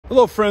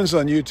Hello friends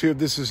on YouTube,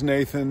 this is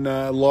Nathan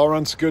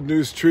Lawrence, Good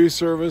News Tree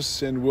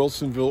Service in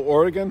Wilsonville,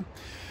 Oregon.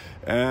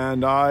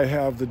 And I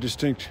have the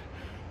distinct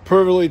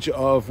privilege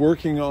of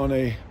working on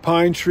a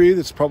pine tree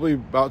that's probably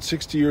about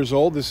 60 years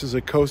old. This is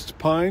a coast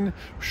pine,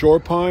 shore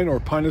pine,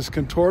 or Pinus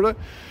contorta.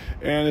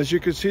 And as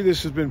you can see,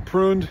 this has been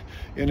pruned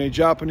in a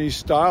Japanese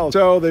style.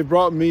 So they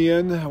brought me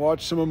in,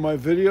 watched some of my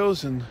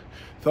videos, and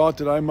thought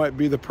that I might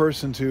be the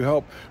person to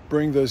help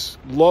bring this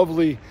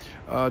lovely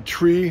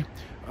tree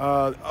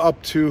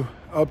up to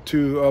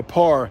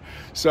par.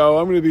 So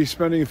I'm going to be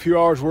spending a few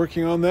hours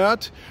working on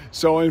that.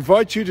 So I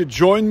invite you to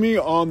join me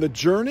on the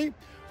journey.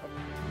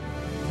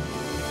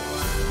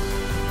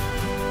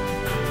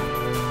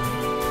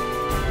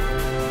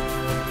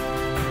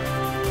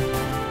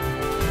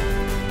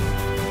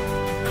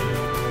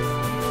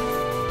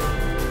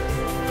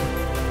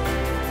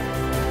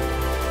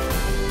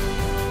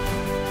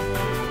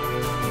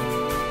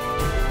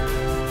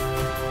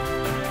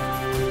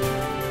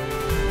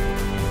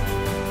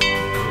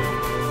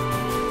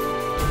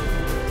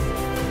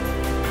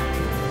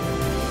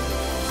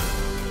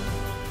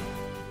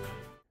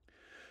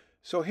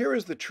 So here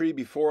is the tree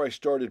before I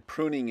started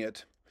pruning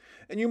it.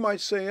 And you might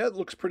say, it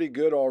looks pretty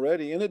good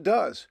already, and it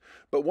does.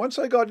 But once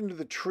I got into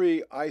the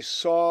tree, I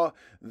saw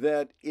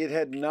that it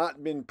had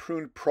not been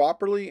pruned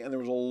properly, and there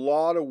was a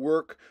lot of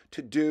work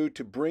to do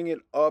to bring it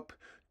up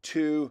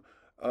to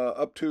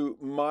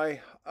my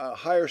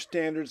higher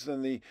standards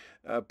than the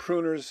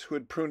pruners who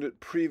had pruned it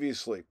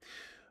previously.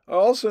 I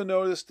also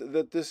noticed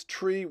that this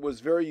tree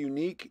was very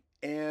unique,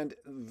 and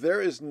there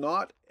is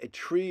not a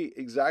tree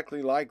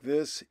exactly like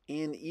this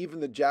in even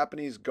the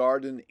Japanese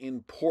garden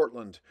in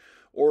Portland,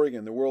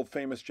 Oregon, the world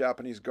famous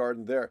Japanese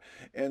garden there.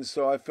 And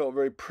so I felt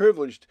very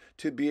privileged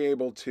to be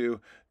able to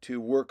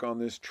work on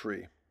this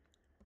tree.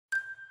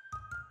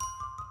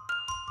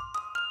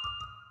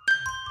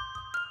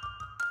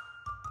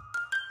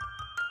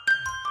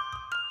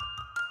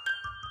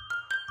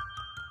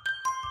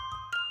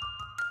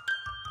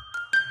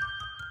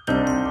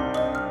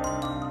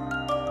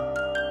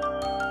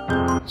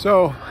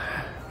 So,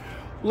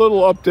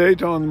 little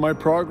update on my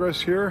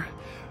progress here.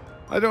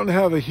 I don't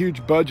have a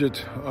huge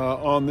budget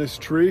on this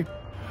tree,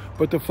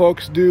 but the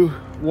folks do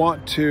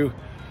want to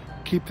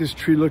keep this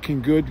tree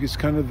looking good. It's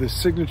kind of the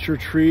signature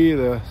tree,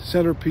 the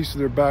centerpiece of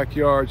their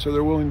backyard, so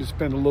they're willing to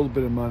spend a little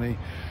bit of money.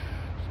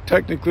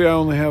 Technically, I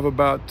only have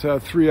about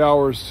 3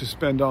 hours to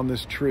spend on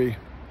this tree,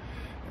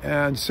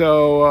 and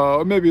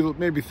so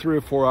maybe 3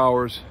 or 4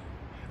 hours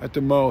at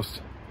the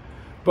most.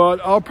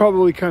 But I'll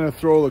probably kind of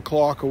throw the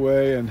clock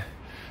away and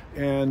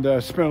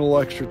spend a little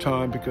extra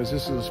time because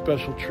this is a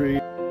special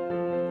tree.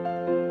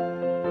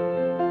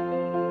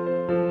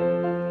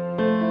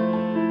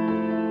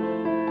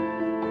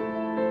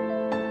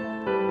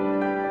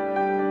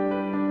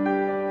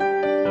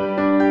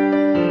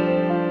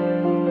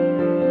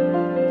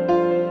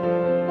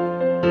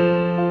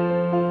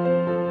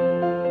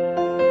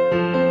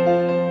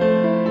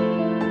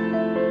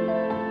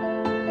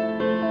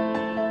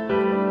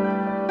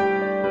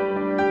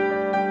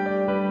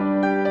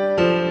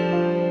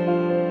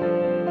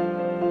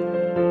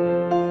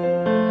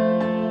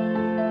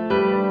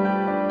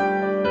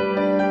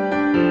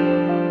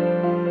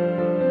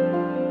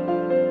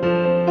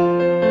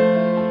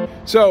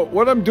 So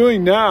what I'm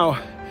doing now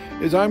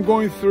is I'm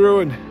going through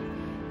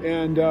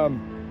and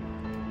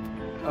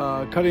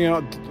cutting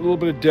out a little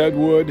bit of dead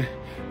wood,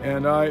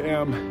 and I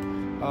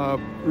am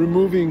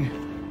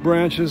removing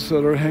branches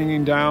that are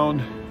hanging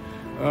down,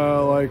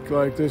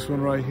 like this one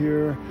right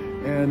here,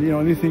 and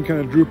anything kind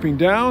of drooping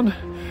down.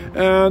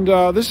 And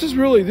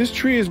this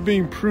tree is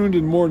being pruned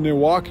in more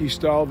Niwaki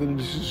style than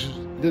the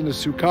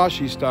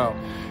Tsukashi style.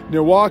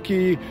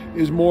 Niwaki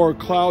is more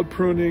cloud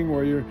pruning,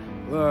 where you've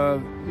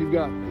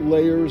got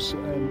layers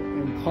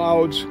and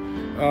clouds.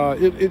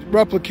 It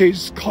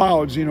replicates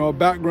clouds, a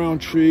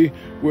background tree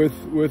with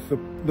the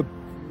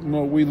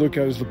what we look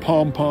at as the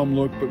pom-pom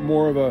look, but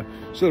more of a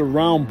sort of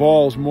round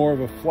balls, more of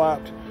a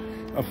flat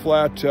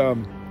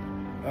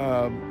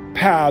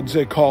pads,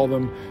 they call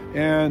them.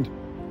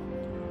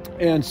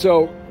 And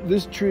so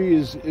this tree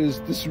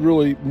is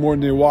really more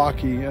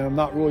Niwaki, and I'm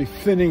not really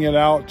thinning it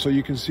out so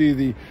you can see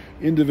the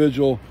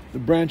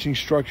branching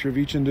structure of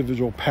each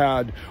individual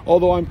pad,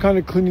 although I'm kind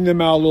of cleaning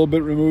them out a little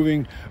bit,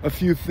 removing a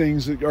few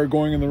things that are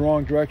going in the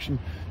wrong direction.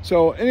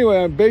 So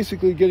anyway, I'm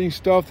basically getting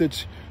stuff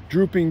that's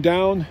drooping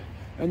down,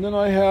 and then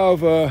I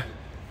have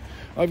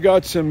I've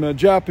got some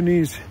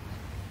Japanese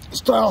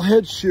style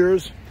head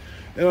shears,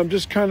 and I'm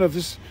just kind of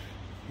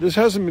this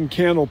hasn't been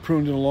candle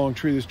pruned in a long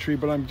tree, this tree,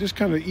 but I'm just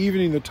kind of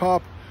evening the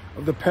top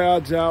of the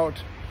pads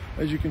out,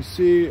 as you can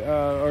see,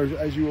 or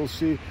as you will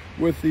see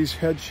with these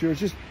head shears.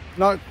 Just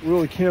not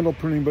really candle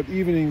pruning, but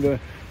evening the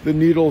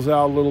needles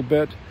out a little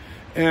bit.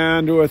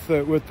 And with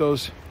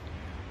those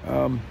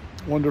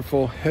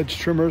wonderful hedge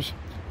trimmers,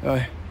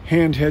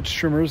 hand hedge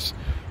trimmers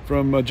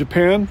from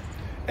Japan.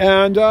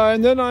 And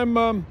then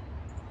I'm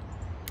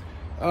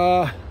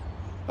I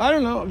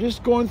don't know,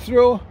 just going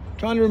through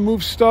trying to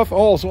remove stuff.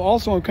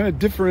 Also I'm kind of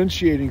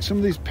differentiating. Some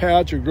of these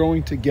pads are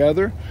growing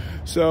together,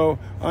 so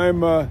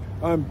I'm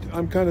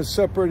kind of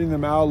separating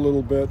them out a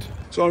little bit.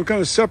 So I'm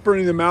kind of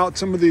separating them out.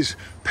 Some of these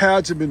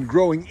pads have been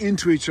growing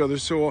into each other,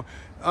 so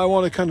I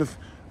want to kind of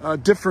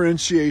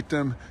differentiate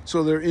them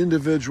so they're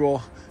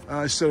individual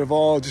instead of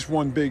all just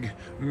one big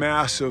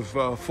mass of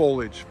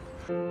foliage.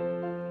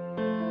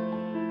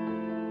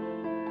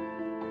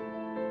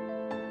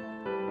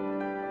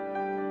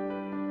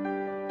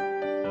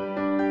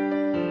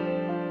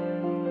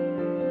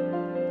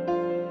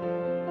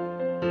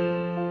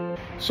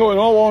 So in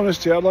all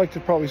honesty, I'd like to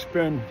probably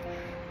spend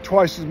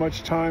twice as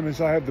much time as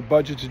I have the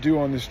budget to do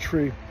on this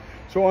tree.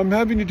 So I'm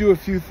having to do a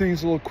few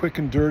things a little quick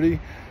and dirty.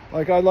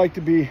 Like I'd like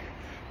to be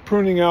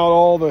pruning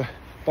out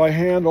by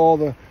hand, a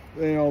lot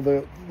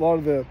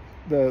of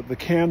the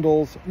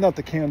candles, not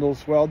the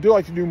candles. Well, I do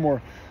like to do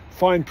more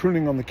fine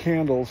pruning on the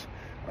candles,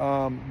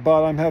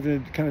 but I'm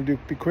having to kind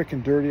of be quick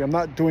and dirty. I'm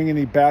not doing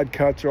any bad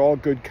cuts, they're all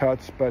good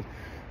cuts, but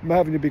I'm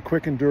having to be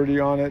quick and dirty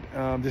on it.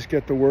 Just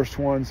get the worst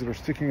ones that are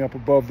sticking up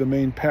above the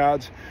main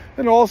pads.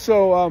 And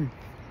also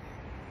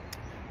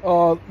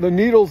the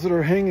needles that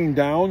are hanging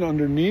down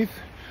underneath.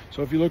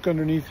 So if you look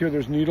underneath here,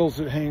 there's needles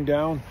that hang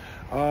down.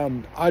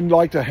 I'd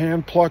like to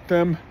hand pluck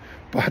them,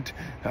 but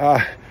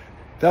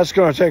that's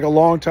going to take a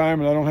long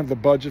time and I don't have the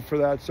budget for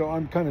that. So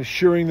I'm kind of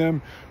shearing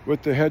them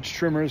with the hedge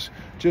trimmers,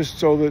 just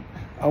so that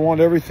I want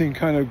everything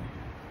kind of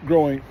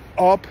growing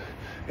up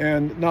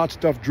and not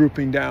stuff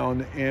drooping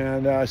down.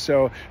 And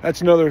so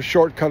that's another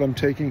shortcut I'm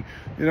taking.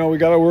 We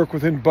got to work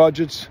within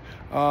budgets.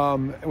 We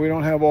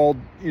don't have all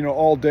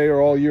day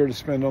or all year to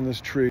spend on this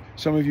tree.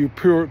 Some of you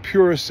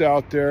purists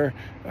out there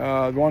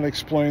want to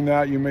explain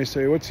that. You may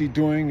say, what's he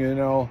doing?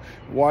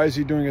 Why is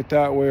he doing it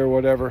that way or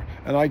whatever?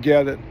 And I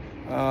get it.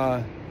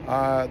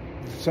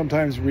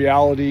 Sometimes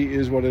reality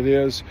is what it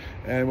is.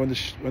 And when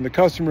the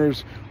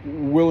customer's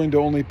willing to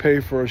only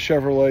pay for a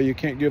Chevrolet, you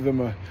can't give them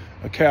a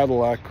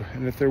Cadillac.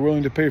 And if they're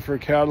willing to pay for a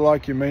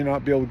Cadillac, you may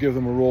not be able to give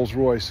them a Rolls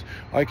Royce.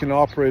 I can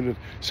operate at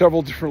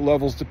several different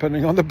levels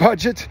depending on the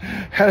budget,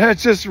 and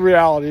that's just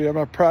reality.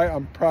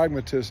 I'm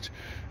pragmatist.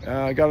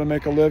 I got to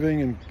make a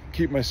living and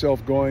keep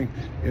myself going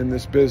in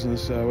this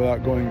business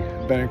without going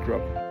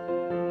bankrupt.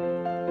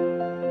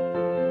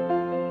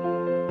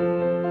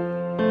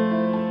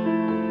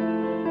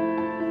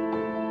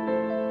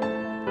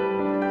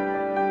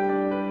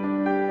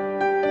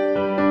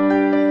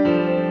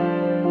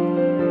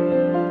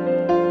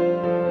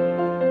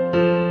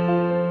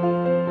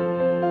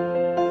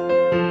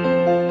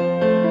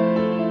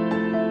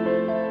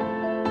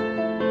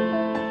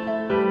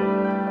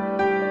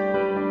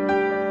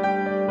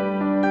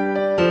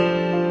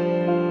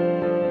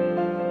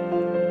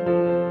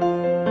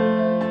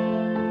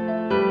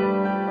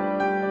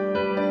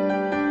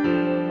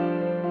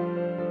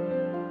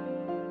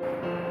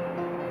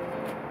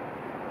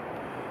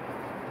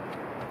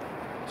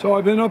 So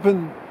I've been up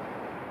and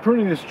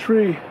pruning this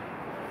tree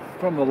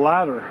from the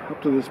ladder up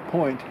to this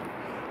point.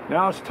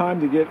 Now it's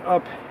time to get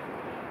up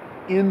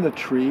in the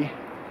tree.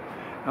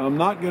 And I'm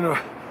not going to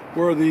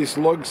wear these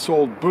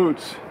lug-soled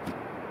boots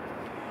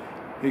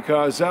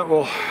because that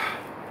will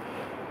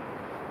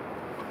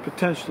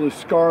potentially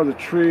scar the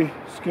tree,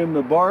 skin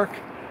the bark.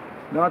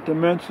 Not to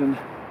mention,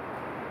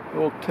 it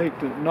will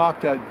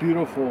knock the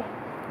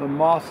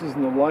mosses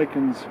and the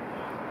lichens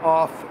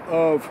off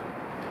of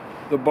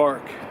the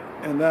bark.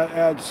 And that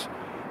adds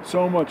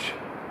so much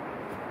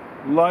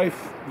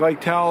life,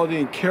 vitality,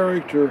 and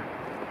character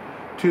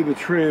to the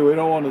tree. We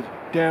don't want to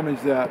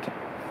damage that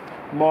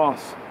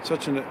moss.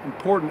 Such an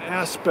important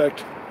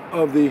aspect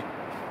of the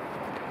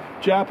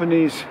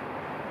Japanese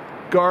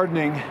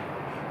gardening,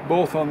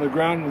 both on the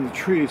ground and the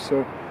tree.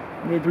 So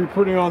I'm going to be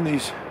putting on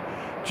these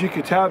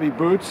Jikatabi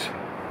boots,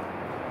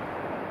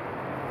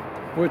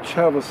 which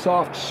have a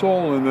soft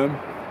sole in them.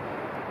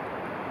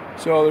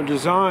 So they're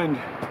designed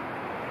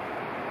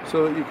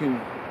so that you can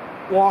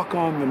walk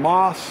on the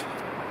moss,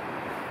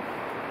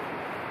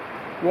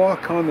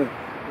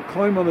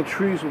 climb on the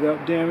trees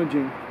without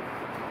damaging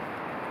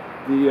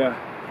the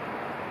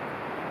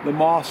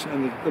moss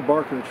and the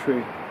bark of the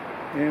tree.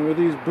 And with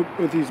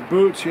these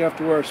boots, you have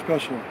to wear a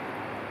special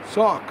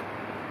sock,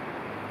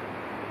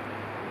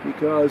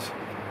 because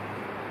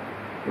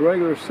a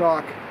regular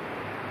sock,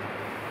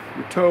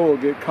 your toe will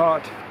get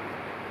caught.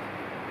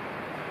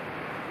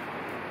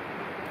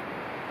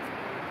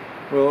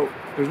 Well,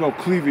 there's no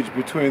cleavage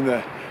between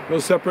no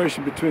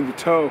separation between the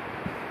toe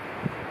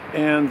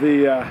and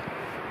the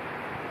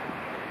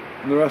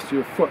rest of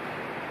your foot.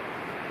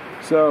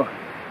 So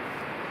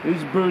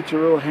these boots are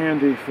real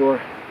handy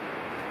for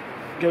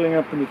getting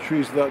up in the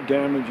trees without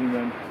damaging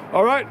them.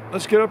 All right,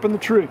 let's get up in the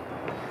tree.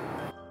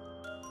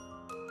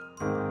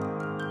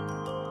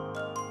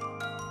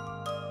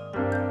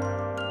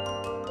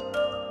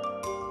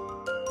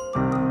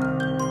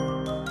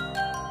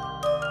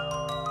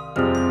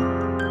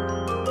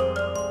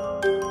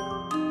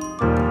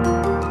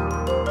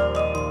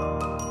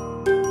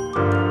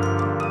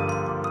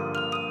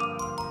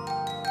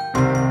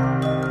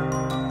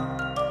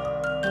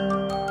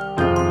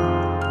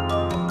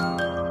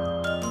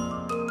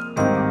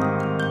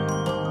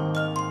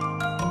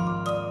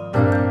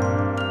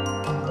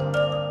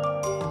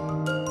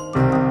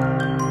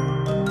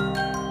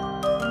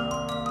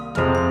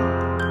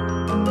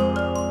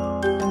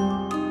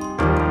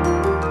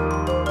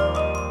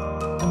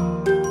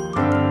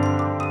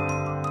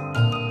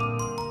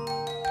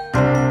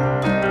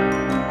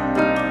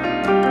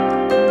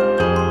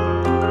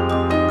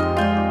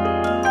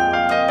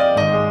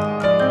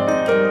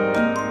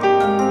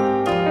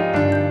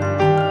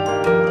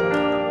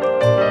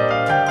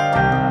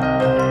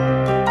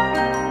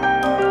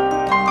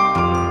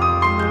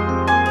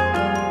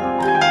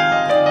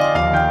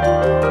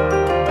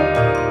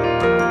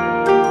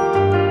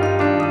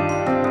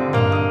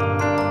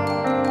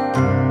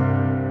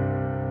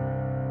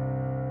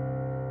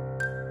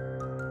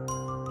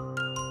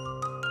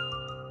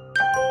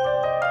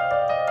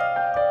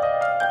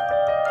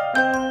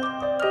 you.